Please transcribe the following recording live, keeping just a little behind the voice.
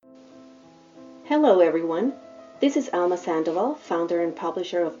Hello everyone, this is Alma Sandoval, founder and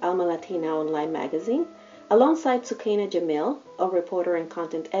publisher of Alma Latina online magazine, alongside Sukaina Jamil, a reporter and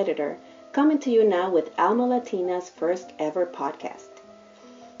content editor, coming to you now with Alma Latina's first ever podcast.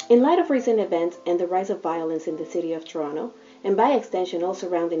 In light of recent events and the rise of violence in the city of Toronto, and by extension all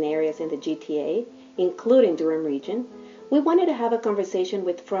surrounding areas in the GTA, including Durham region, we wanted to have a conversation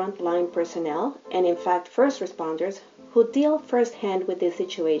with frontline personnel and in fact first responders who deal firsthand with these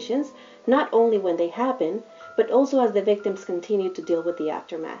situations, not only when they happen, but also as the victims continue to deal with the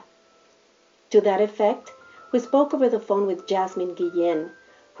aftermath. To that effect, we spoke over the phone with Jasmin Guillén,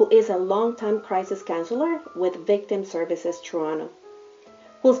 who is a long-time crisis counselor with Victim Services Toronto.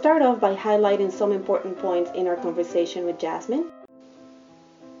 We'll start off by highlighting some important points in our conversation with Jasmin.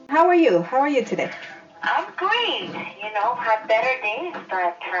 How are you? How are you today? I'm great. Had better days,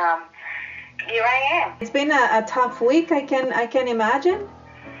 but here I am. It's been a tough week, I can imagine.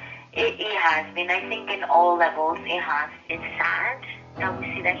 It has been. I think in all levels it has. It's sad that we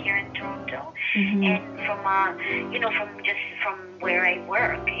see that here in Toronto, and from where I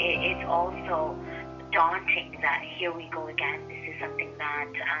work, it's also daunting that here we go again. This is something that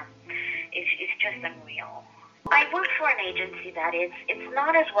it's just unreal. I work for an agency that it's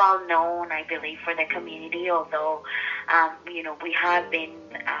not as well known, I believe, for the community, although we have been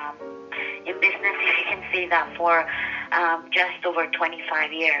in business, if you can say that, for just over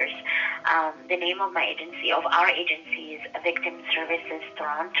 25 years. The name of our agency is Victim Services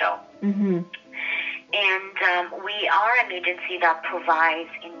Toronto. Mm-hmm. And we are an agency that provides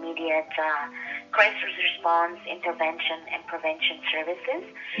immediate crisis response, intervention, and prevention services.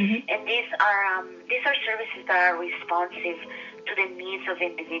 Mm-hmm. And these are services that are responsive to the needs of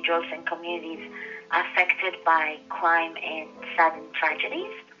individuals and communities affected by crime and sudden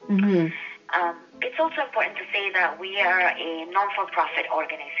tragedies. Mm-hmm. It's also important to say that we are a non-for-profit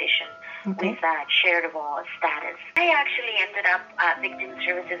organization with a charitable status. I actually ended up at Victim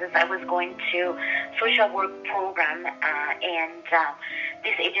Services as I was going to social work program, and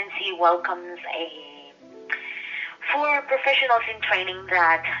this agency welcomes for professionals in training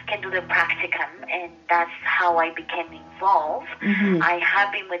that can do the practicum, and that's how I became involved. Mm-hmm. I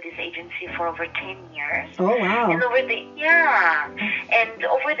have been with this agency for over 10 years. Oh, wow. And over the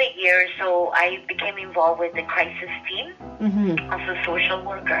years, so I became involved with the crisis team as a social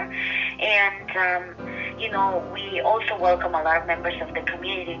worker. And, we also welcome a lot of members of the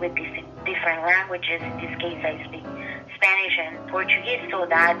community with these different languages. In this case, I speak Spanish and Portuguese, so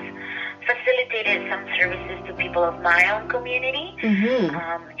that's facilitated some services to people of my own community. Mm-hmm.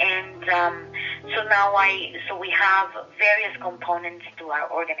 So we have various components to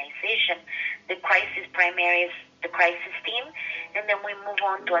our organization. The crisis primary is the crisis team, and then we move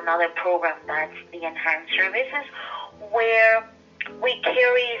on to another program that's the enhanced services, where we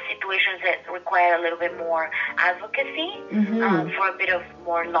carry situations that require a little bit more advocacy for a bit of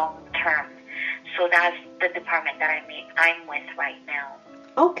more long term. So that's the department that I'm with right now.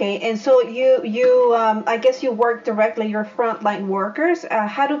 Okay, and so you I guess you work directly, your frontline workers.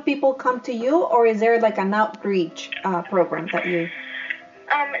 How do people come to you, or is there like an outreach program that you?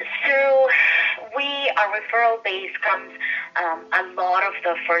 So our referral base comes a lot of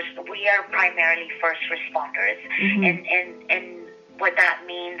we are primarily first responders, and what that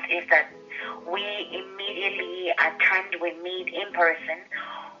means is that we immediately we meet in person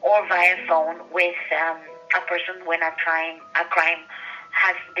or via phone with a person when a crime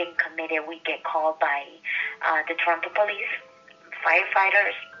has been committed. We get called by the Toronto police,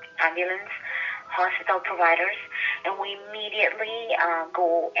 firefighters, ambulance, hospital providers, and we immediately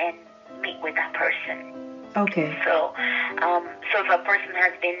go and meet with that person. Okay. So if a person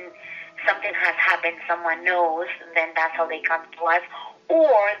something has happened, someone knows, then that's how they come to us,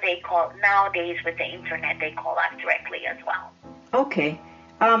 or they call, nowadays with the internet, they call us directly as well. Okay.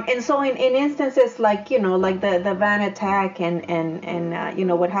 And so in instances like, like the van attack and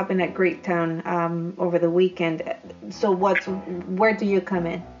what happened at Greektown over the weekend, so where do you come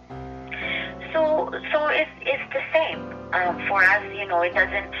in? So it's the same. For us,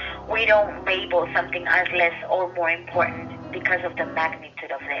 we don't label something as less or more important because of the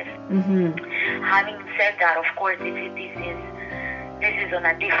magnitude of this. Mm-hmm. Having said that, of course, this is on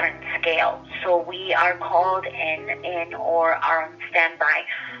a different scale. So we are called in or are on standby.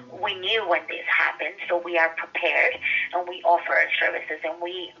 We knew when this happened, so we are prepared, and we offer our services, and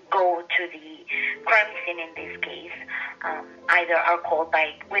we go to the crime scene in this case. Either are called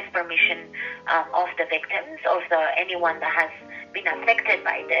with permission of the victims, of anyone that has been affected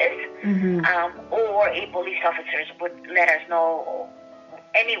by this, or a police officers would let us know,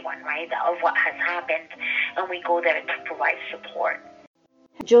 anyone, right, of what has happened, and we go there to provide support.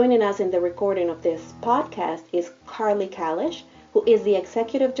 Joining us in the recording of this podcast is Kalish, who is the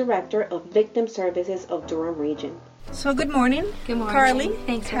Executive Director of Victim Services of Durham Region. So good morning. Good morning. Carly.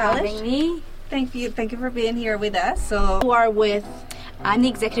 Thanks for having me. Thank you for being here with us. So you are with... I'm the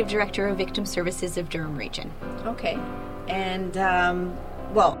Executive Director of Victim Services of Durham Region. Okay. And,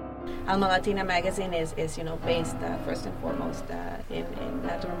 Alma Latina magazine is based first and foremost in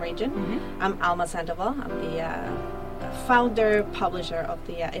Durham Region. Mm-hmm. I'm Alma Sandoval. I'm the founder, publisher of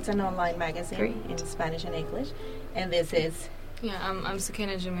it's an online magazine in Spanish and English. And this is... Yeah, I'm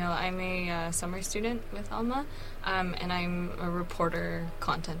Sukaina, Jamil. I'm a summer student with Alma, and I'm a reporter,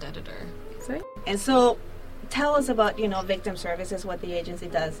 content editor. Sorry? And so... tell us about, Victim Services, what the agency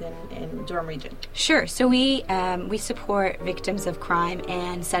does in Durham Region. Sure. So we support victims of crime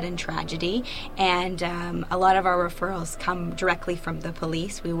and sudden tragedy, and a lot of our referrals come directly from the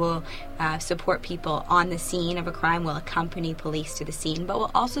police. We will support people on the scene of a crime. We'll accompany police to the scene, but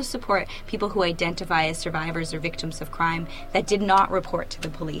we'll also support people who identify as survivors or victims of crime that did not report to the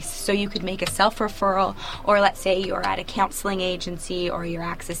police. So you could make a self-referral, or let's say you're at a counseling agency or you're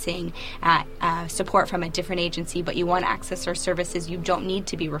accessing support from a different agency, but you want to access our services, you don't need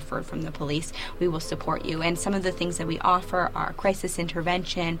to be referred from the police. We will support you. And some of the things that we offer are crisis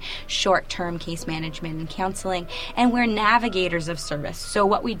intervention, short-term case management and counseling, and we're navigators of service. So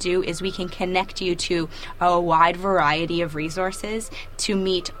what we do is we can connect you to a wide variety of resources to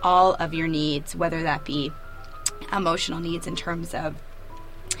meet all of your needs, whether that be emotional needs in terms of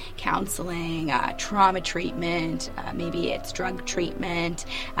counseling, trauma treatment, maybe it's drug treatment.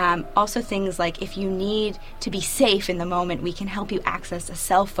 Also things like if you need to be safe in the moment, we can help you access a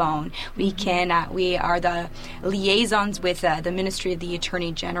cell phone. We are the liaisons with the Ministry of the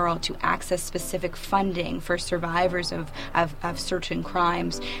Attorney General to access specific funding for survivors of certain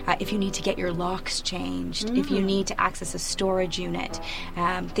crimes. If you need to get your locks changed, if you need to access a storage unit,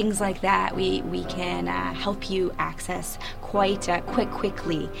 things like that, we can help you access quite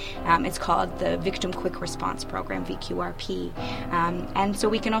quickly. It's called the Victim Quick Response Program, VQRP. And so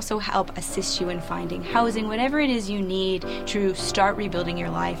we can also help assist you in finding housing, whatever it is you need to start rebuilding your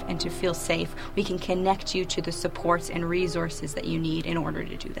life and to feel safe. We can connect you to the supports and resources that you need in order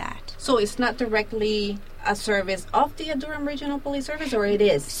to do that. So it's not directly a service of the Durham Regional Police Service, or it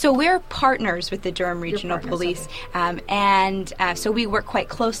is? So we're partners with the Durham Regional Police, and so we work quite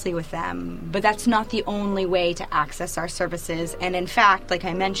closely with them, but that's not the only way to access our services. And in fact, like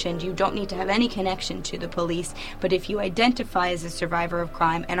I mentioned, you don't need to have any connection to the police, but if you identify as a survivor of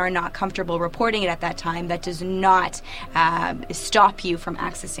crime and are not comfortable reporting it at that time, that does not stop you from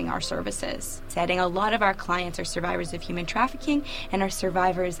accessing our services. A lot of our clients are survivors of human trafficking and are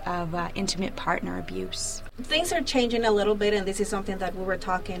survivors of intimate partner abuse. Things are changing a little bit, and this is something that we were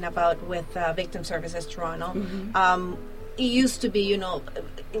talking about with Victim Services Toronto. Mm-hmm. It used to be,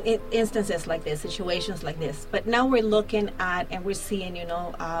 instances like this, situations like this, but now we're looking at and we're seeing,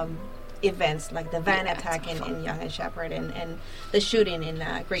 events like the van attack in Yonge and Sheppard and the shooting in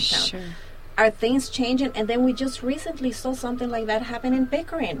Greektown. Sure. Are things changing? And then we just recently saw something like that happen in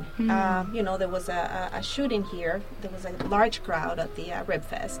Pickering. Mm-hmm. There was a shooting here. There was a large crowd at the Rib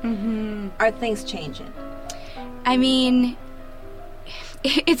Fest. Mm-hmm. Are things changing? I mean,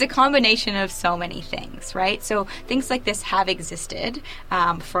 it's a combination of so many things, right? So things like this have existed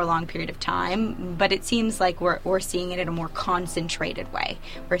for a long period of time, but it seems like we're seeing it in a more concentrated way.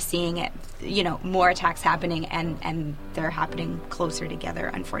 We're seeing it, more attacks happening, and they're happening closer together,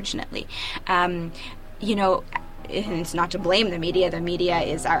 unfortunately. And it's not to blame the media. The media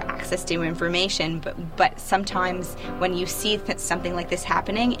is our access to information, but sometimes when you see something like this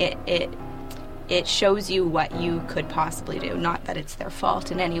happening, it shows you what you could possibly do. Not that it's their fault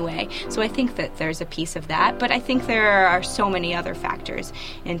in any way. So I think that there's a piece of that. But I think there are so many other factors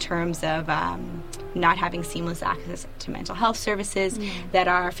in terms of not having seamless access to mental health services, that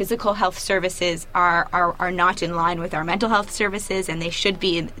our physical health services are not in line with our mental health services, and they should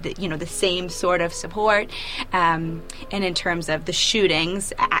be the same sort of support. And in terms of the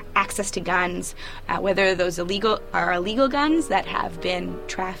shootings, access to guns, whether those are illegal guns that have been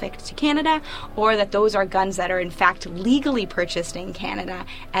trafficked to Canada, or that those are guns that are in fact legally purchased in Canada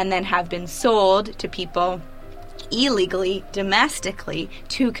and then have been sold to people illegally, domestically,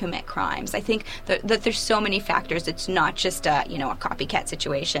 to commit crimes. I think that there's so many factors. It's not just a copycat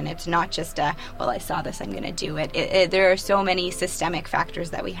situation. It's not just I saw this, I'm going to do it. There are so many systemic factors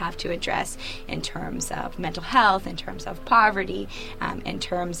that we have to address in terms of mental health, in terms of poverty, in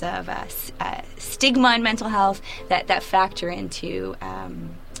terms of stigma in mental health that factor into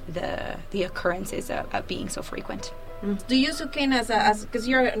the occurrences of being so frequent. Do you, Sukaina, as because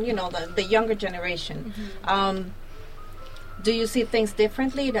you're the younger generation, Do you see things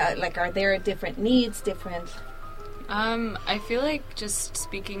differently? Like, are there different needs, different... I feel like just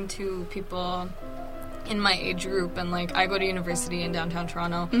speaking to people in my age group, and like I go to university in downtown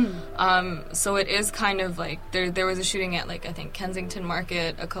Toronto, so it is kind of like there was a shooting at like I think Kensington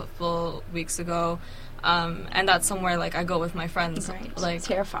Market a couple weeks ago, and that's somewhere like I go with my friends like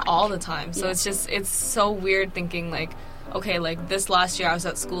terrifying all the time. So it's so weird thinking like, okay, like this last year I was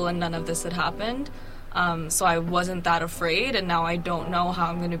at school and none of this had happened. So I wasn't that afraid, and now I don't know how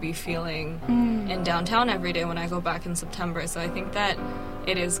I'm going to be feeling in downtown every day when I go back in September. So I think that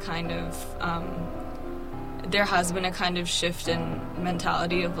it is kind of, there has been a kind of shift in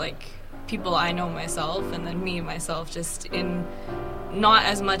mentality of like people I know myself and then me myself just in, not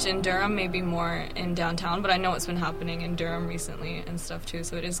as much in Durham, maybe more in downtown, but I know it's been happening in Durham recently and stuff too.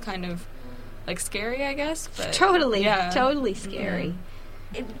 So it is kind of like scary, I guess. But totally scary.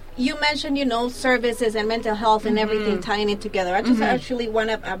 You mentioned, services and mental health and everything, tying it together. I just actually want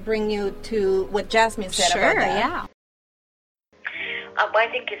to bring you to what Jasmin said about that. I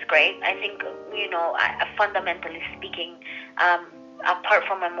think it's great. I think, fundamentally speaking, apart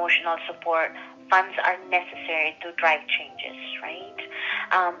from emotional support, funds are necessary to drive changes, right?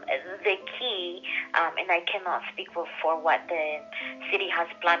 The key, and I cannot speak for what the city has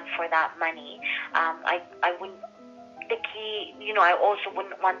planned for that money, I wouldn't. The key, I also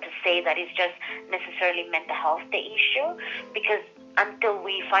wouldn't want to say that it's just necessarily mental health the issue, because until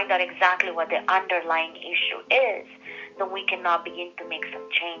we find out exactly what the underlying issue is, then we cannot begin to make some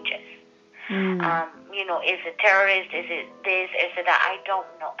changes. Is it terrorist? Is it this? Is it that? I don't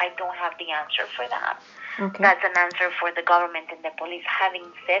know. I don't have the answer for that. Okay. That's an answer for the government and the police.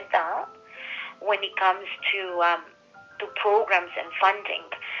 Having said that, when it comes to programs and funding,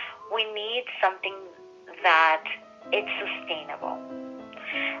 we need something that it's sustainable.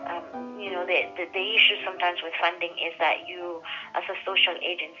 The issue sometimes with funding is that you, as a social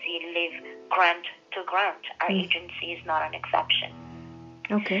agency, live grant to grant. Our agency is not an exception.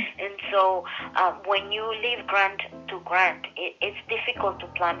 Okay. And so when you live grant to grant, it's difficult to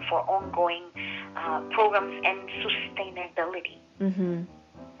plan for ongoing programs and sustainability.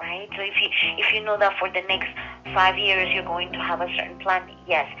 Right? So if you know that for the next 5 years you're going to have a certain plan,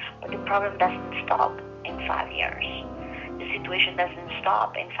 yes, but the problem doesn't stop in 5 years. The situation doesn't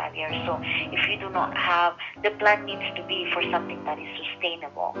stop in 5 years. So if you do not have, the plan needs to be for something that is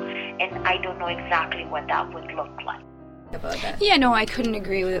sustainable. And I don't know exactly what that would look like. About that. Yeah, no, I couldn't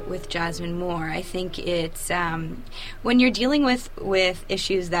agree with Jasmin more. I think it's when you're dealing with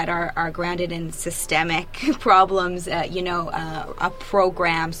issues that are grounded in systemic problems, a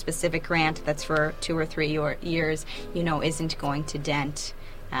program specific grant that's for 2 or 3 years, isn't going to dent.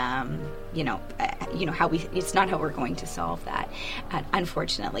 It's not how we're going to solve that.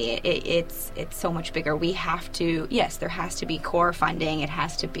 Unfortunately, it's so much bigger. We have to, yes, there has to be core funding. It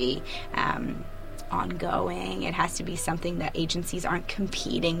has to be ongoing. It has to be something that agencies aren't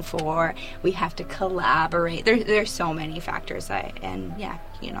competing for. We have to collaborate. There's so many factors. Jasmin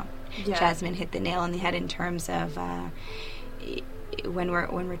hit the nail on the head in terms of when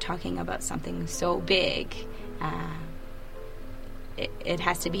we're talking about something so big. It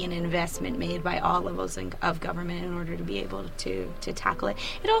has to be an investment made by all levels of government in order to be able to tackle it.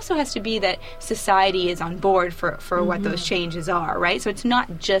 It also has to be that society is on board for what those changes are, right? So it's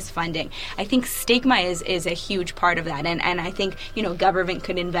not just funding. I think stigma is a huge part of that, and I think government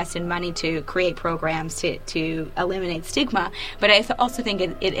could invest in money to create programs to eliminate stigma, but I also think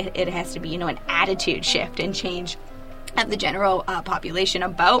it has to be an attitude shift and change of the general population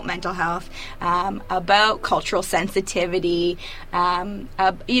about mental health, about cultural sensitivity,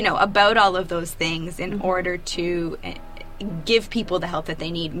 about all of those things in order to give people the help that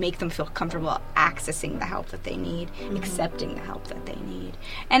they need, make them feel comfortable accessing the help that they need, accepting the help that they need.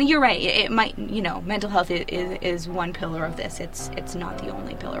 And you're right, it might, mental health is one pillar of this. It's not the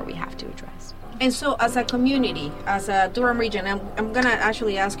only pillar we have to address. And so, as a community, as a Durham region, I'm going to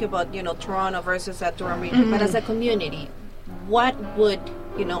actually ask you about, Toronto versus that Durham region, but as a community, what would,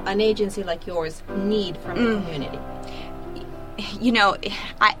 an agency like yours need from the community?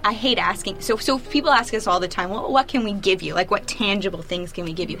 I hate asking. So people ask us all the time, well, what can we give you? Like, what tangible things can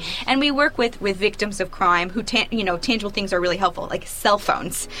we give you? And we work with victims of crime who, tangible things are really helpful, like cell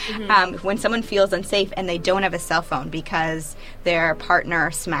phones. When someone feels unsafe and they don't have a cell phone because their partner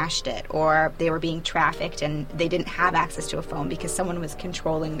smashed it, or they were being trafficked and they didn't have access to a phone because someone was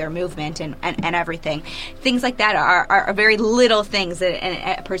controlling their movement and everything. Things like that are very little things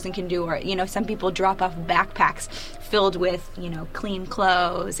that a person can do. Or, some people drop off backpacks filled with, clean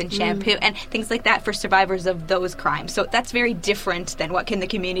clothes and shampoo and things like that for survivors of those crimes. So that's very different than what can the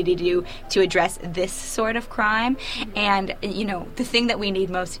community do to address this sort of crime. And, the thing that we need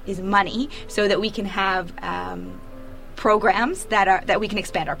most is money so that we can have programs that we can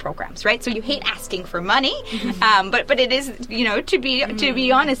expand our programs, right? So you hate asking for money, but it is, to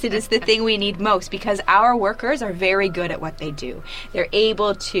be honest, it is the thing we need most, because our workers are very good at what they do. They're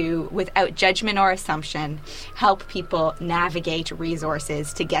able to, without judgment or assumption, help people navigate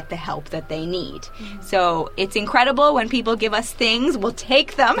resources to get the help that they need. So it's incredible when people give us things. We'll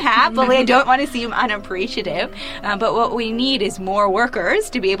take them happily. I don't want to seem unappreciative, but what we need is more workers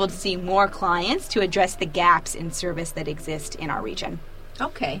to be able to see more clients to address the gaps in service that exist in our region.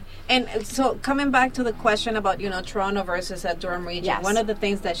 Okay. And so coming back to the question about, Toronto versus Durham region, yes. One of the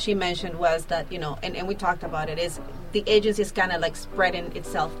things that she mentioned was that, and we talked about it, is the agency is kind of like spreading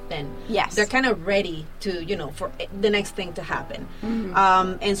itself thin. Yes. They're kind of ready to, for the next thing to happen.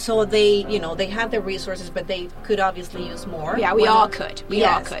 And so they, they have the resources, but they could obviously use more. Yeah, we all could. We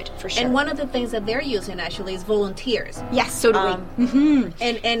all could, for sure. And one of the things that they're using actually is volunteers. Yes, so do we.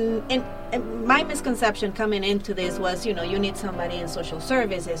 And my misconception coming into this was, you need somebody in social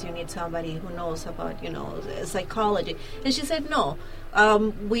services, you need somebody who knows about, psychology. And she said, no.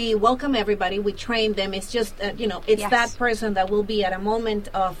 We welcome everybody. We train them. It's just, it's that person that will be at a moment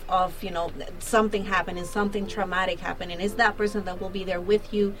of something happening, something traumatic happening. It's that person that will be there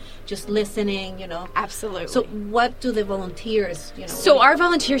with you, just listening, Absolutely. So what do the volunteers, So our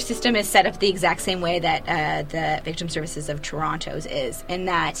volunteer system is set up the exact same way that the Victim Services of Toronto's is, in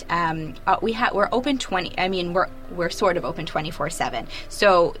that we're open we're sort of open 24/7.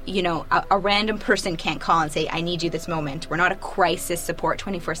 So, a random person can't call and say, I need you this moment. We're not a crisis support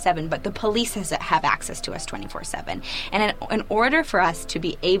 24/7, but the police have access to us 24/7. And in order for us to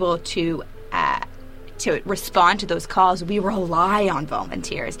be able to respond to those calls, we rely on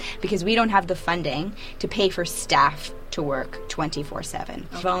volunteers, because we don't have the funding to pay for staff to work 24/7.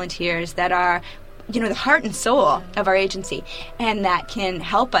 Volunteers that are the heart and soul of our agency, and that can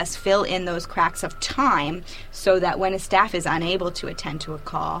help us fill in those cracks of time so that when a staff is unable to attend to a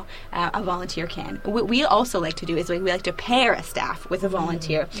call, a volunteer can. What we also like to do is we like to pair a staff with a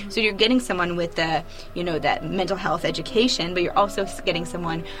volunteer. So you're getting someone with that mental health education, but you're also getting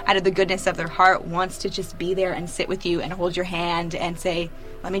someone out of the goodness of their heart wants to just be there and sit with you and hold your hand and say,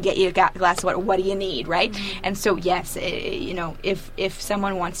 let me get you a glass of water. What do you need, right? And so, yes, if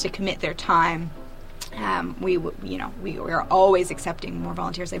someone wants to commit their time, we are always accepting more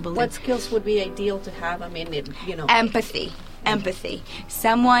volunteers, I believe. What skills would be ideal to have? Empathy.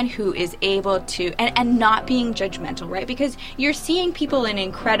 Someone who is able to, and not being judgmental, right? Because you're seeing people in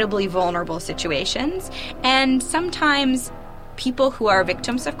incredibly vulnerable situations, and sometimes people who are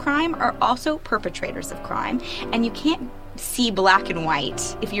victims of crime are also perpetrators of crime, and you can't see black and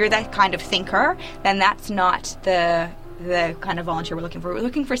white. If you're that kind of thinker, then that's not the kind of volunteer we're looking for. We're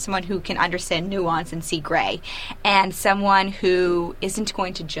looking for someone who can understand nuance and see gray, and someone who isn't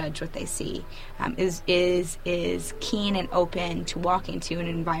going to judge what they see, is keen and open to walk into an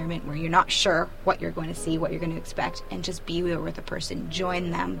environment where you're not sure what you're going to see, what you're going to expect, and just be there with a person. Join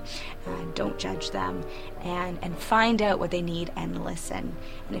them, don't judge them, and find out what they need and listen.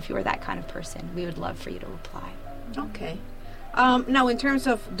 And if you are that kind of person, we would love for you to apply. Okay. Now, in terms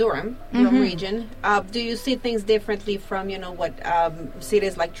of Durham region, do you see things differently from, what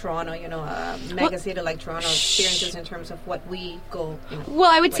cities like Toronto, mega city like Toronto experiences in terms of what we go? Well,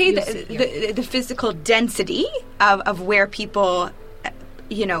 I would say that the physical density of where people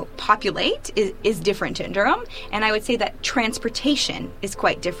populate is different in Durham, and I would say that transportation is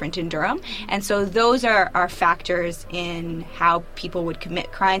quite different in Durham, and so those are factors in how people would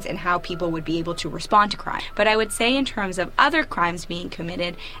commit crimes and how people would be able to respond to crime. But I would say in terms of other crimes being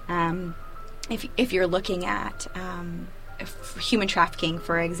committed, if you're looking at human trafficking,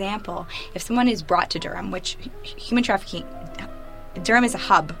 for example, if someone is brought to Durham, which Durham is a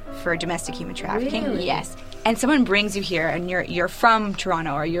hub for domestic human trafficking. Really? Yes. And someone brings you here, and you're from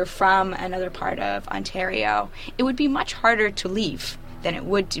Toronto or you're from another part of Ontario, it would be much harder to leave than it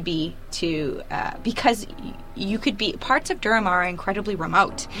would to be because you could be, parts of Durham are incredibly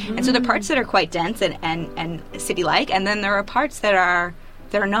remote, and so there are parts that are quite dense and city-like, and then there are parts that are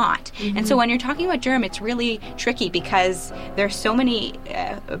not. And so when you're talking about Durham, it's really tricky because there's so many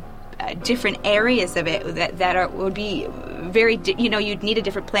different areas of it that would be very, you'd need a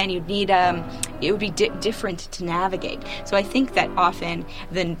different plan. You'd need, it would be different to navigate. So I think that often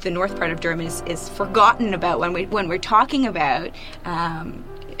the north part of Durham is forgotten about when we're talking about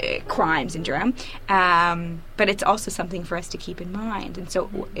crimes in Durham. But it's also something for us to keep in mind. And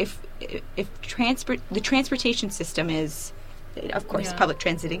so if the transportation system is, of course, public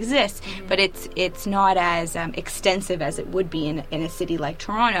transit exists, but it's not as extensive as it would be in a city like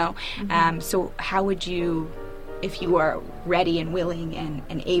Toronto. So how would you, if you are ready and willing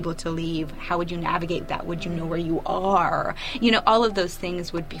and able to leave, how would you navigate that? Would you know where you are? All of those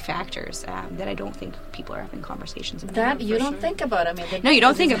things would be factors that I don't think people are having conversations about. That you don't think about. No, you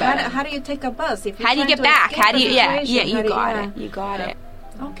don't think about it. How do you take a bus? How do you get back? How do you? You got it.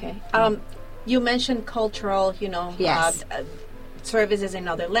 Okay. You mentioned cultural, services in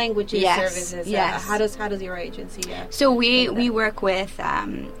other languages, services. Yes. How does your agency? So we work with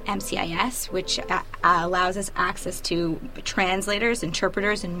MCIS, which allows us access to translators,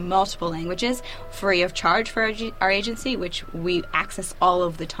 interpreters in multiple languages, free of charge for our agency, which we access all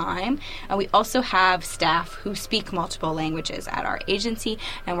of the time. And we also have staff who speak multiple languages at our agency,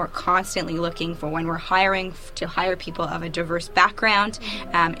 and we're constantly looking for, when we're hiring, to hire people of a diverse background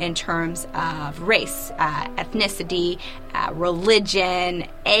in terms of race, ethnicity, religion,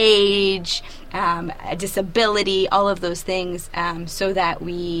 age, disability, all of those things, so that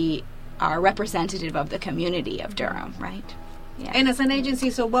we are representative of the community of Durham, right? Yeah. And as an agency,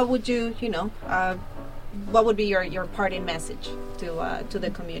 so what would you, what would be your parting message to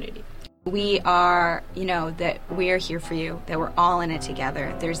the community? We are, that we're here for you, that we're all in it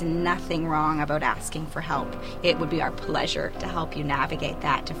together. There's nothing wrong about asking for help. It would be our pleasure to help you navigate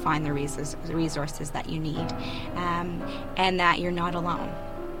that, to find the resources that you need, and that you're not alone.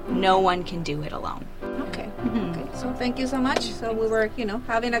 No one can do it alone. Okay. Okay. So thank you so much. So we were,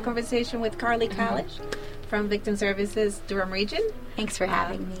 having a conversation with Kalish from Victim Services Durham Region. Thanks for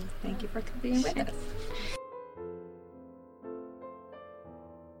having me. Thank you for being with us.